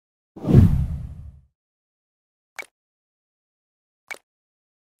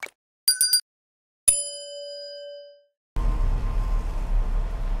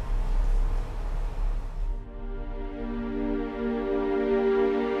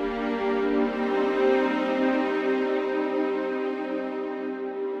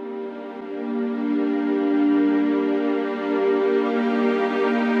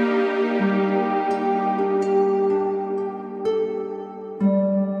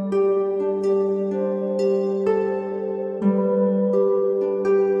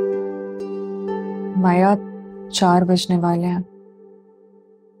आया 4 बजने वाले हैं।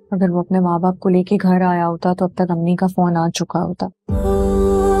 अगर वो अपने माँ बाप को लेके घर आया होता तो अब तक अम्मी का फोन आ चुका होता।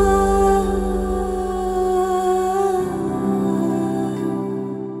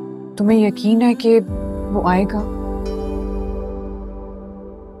 तुम्हें यकीन है कि वो आएगा?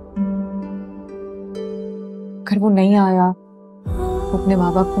 अगर वो नहीं आया, वो अपने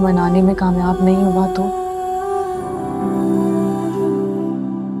माँ बाप को मनाने में कामयाब नहीं हुआ तो?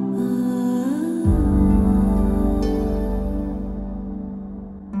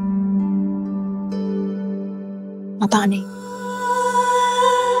 पता नहीं।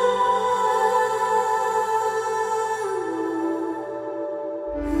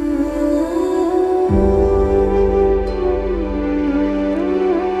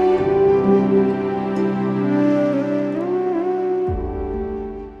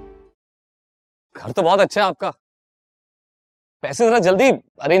 घर तो बहुत अच्छा है आपका। पैसे जरा जल्दी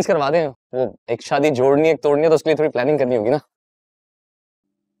अरेंज करवा दें। वो एक शादी जोड़नी है, एक तोड़नी है, तो उसके लिए थोड़ी प्लानिंग करनी होगी ना।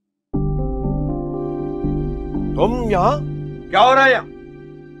 तुम यहाँ क्या हो रहा है?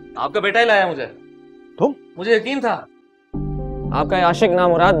 आपका बेटा ही लाया मुझे। तुम? मुझे यकीन था आपका आशिक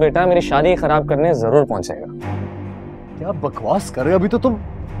नामुराद बेटा मेरी शादी खराब करने जरूर पहुंचेगा। क्या बकवास कर रहे हो? अभी तो तुम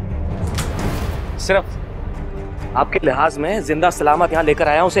सिर्फ आपके लिहाज में जिंदा सलामत यहाँ लेकर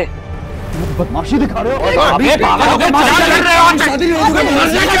आया हूँ उसे। बदमाशी दिखा रहे हो।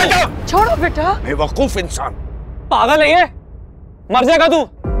 छोड़ो बेटा। बेवकूफ इंसान। पागल नहीं है, मर जाएगा तू।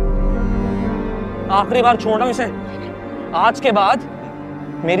 आखिरी बार छोड़ रहा हूं इसे। आज के बाद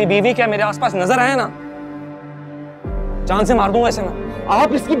मेरी बीवी क्या मेरे आसपास नजर आए ना, जान से मार दूंगा इसे मैं।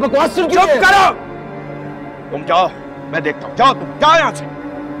 आप इसकी बकवास सुन क्यों? चुप करो। तुम जाओ, मैं देखता हूं। जाओ तुम, जाओ यहां से।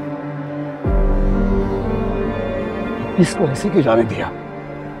 इसको ऐसे क्यों जाने दिया?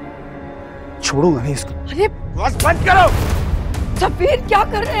 छोड़ूंगा नहीं इसको। अरे बस बंद करो। सफीर क्या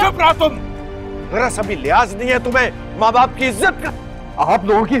कर रहे हैं? चुप रहो तुम। जरा सा भी लिहाज नहीं है तुम्हें माँ बाप की इज्जत का। आप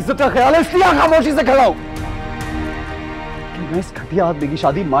लोगों की इज्जत का ख्याल है, इसलिए खामोशी से खड़ा हूं। मैं इस घटिया आदमी की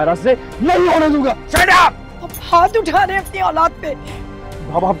शादी मायरा से नहीं होने दूंगा। Shut up! अब हाथ उठा रहे अपनी औलाद पे।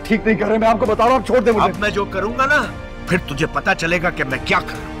 बाबा आप ठीक नहीं कर रहे, मैं आपको बता रहा हूं। आप छोड़ दे मुझे। अब मैं जो करूंगा ना, फिर तुझे पता चलेगा कि मैं क्या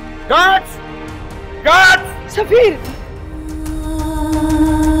कर रहा हूं। गार्ड्स! गार्ड्स! सफीर!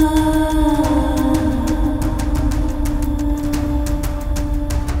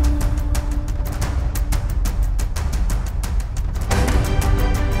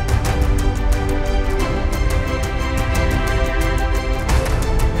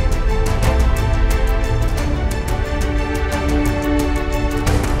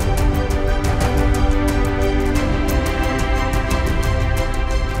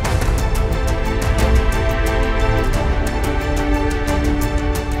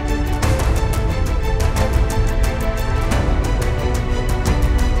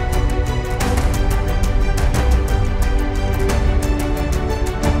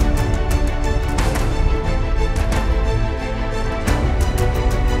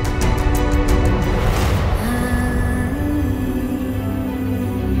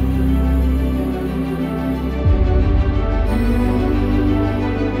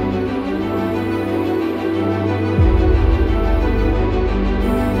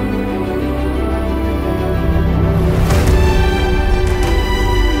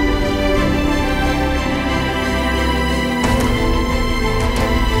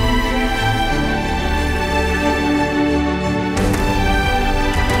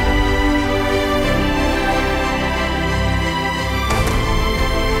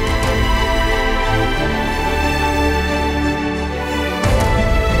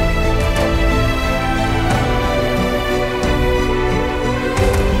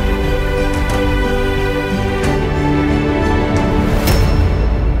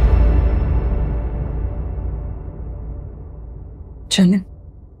 चले,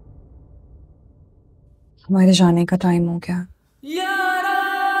 हमारे जाने का टाइम हो गया।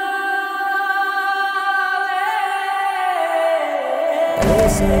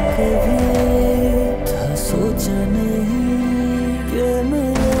 ऐसा कभी था सोचा नहीं कि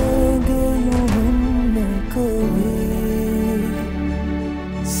मिलेंगे यूं हमने कभी।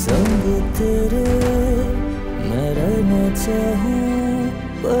 संग तेरे मैं रहना चाहूं,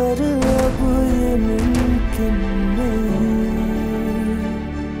 पर अब ये मुमकिन नहीं।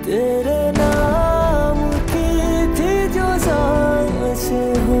 तेरे नाम की थी जो सांस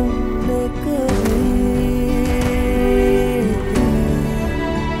हमने कभी,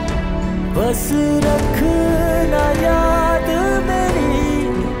 बस रखना याद मेरी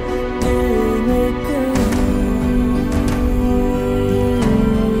दिल में कहीं।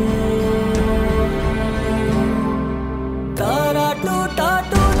 तारा टूटा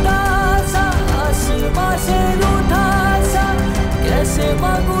टूटा सा आसमान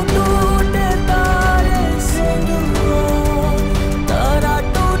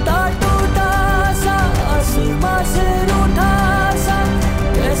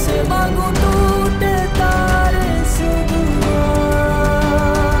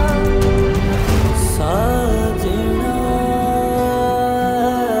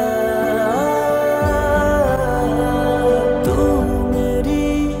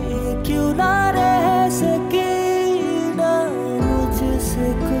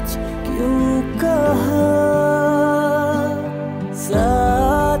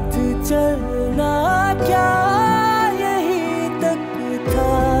चलना